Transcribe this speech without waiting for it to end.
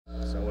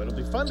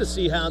It'll be fun to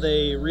see how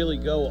they really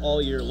go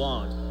all year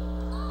long.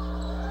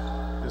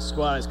 This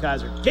squad is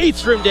Kaiser.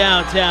 Gates from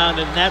downtown,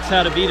 and that's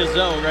how to beat a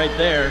zone right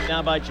there.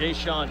 Down by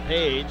Jay-Sean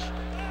Page.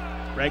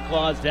 Red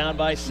Claws down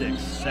by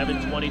 6.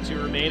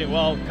 7:22 remaining.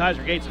 Well,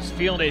 Kaiser Gates is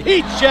feeling it.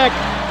 Heat check!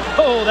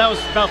 Oh, that was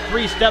about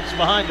 3 steps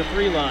behind the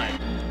 3 line.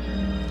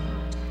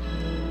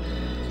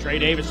 Trey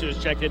Davis, who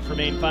has checked in for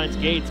Maine, finds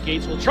Gates.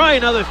 Gates will try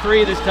another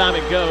 3. This time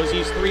it goes.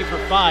 He's 3 for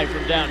 5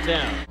 from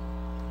downtown.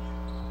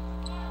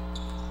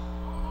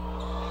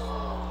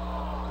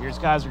 Here's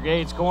Kaiser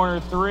Gates, corner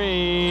 3,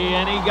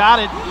 and he got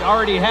it. He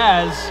already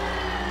has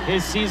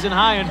his season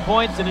high in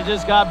points, and it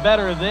just got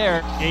better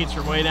there. Gates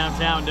from way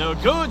downtown, no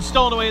good.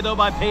 Stolen away, though,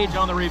 by Page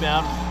on the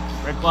rebound.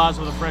 Red Claws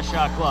with a fresh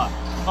shot clock.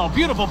 Oh,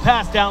 beautiful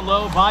pass down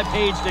low by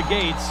Page to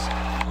Gates.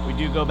 We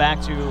do go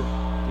back to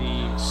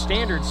the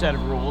standard set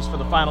of rules for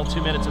the final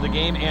 2 minutes of the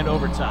game and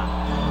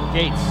overtime.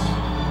 Gates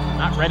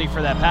not ready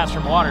for that pass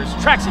from Waters.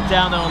 Tracks it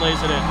down, though, and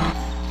lays it in.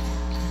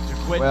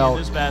 Well,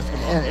 this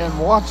basketball. And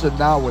Watson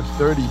now with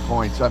 30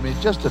 points. I mean,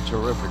 just a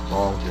terrific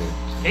ball game.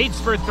 Gates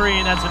for 3,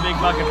 and that's a big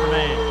bucket for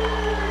Maine.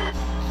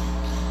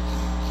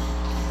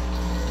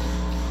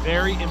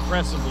 Very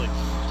impressively.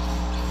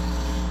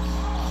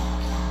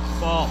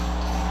 Ball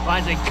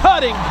finds a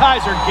cutting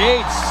Kaiser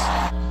Gates.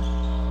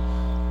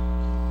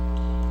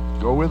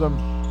 Go with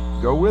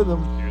him. Go with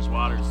him. Here's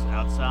Waters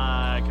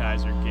outside.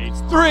 Kaiser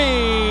Gates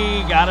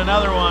 3. Got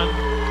another one.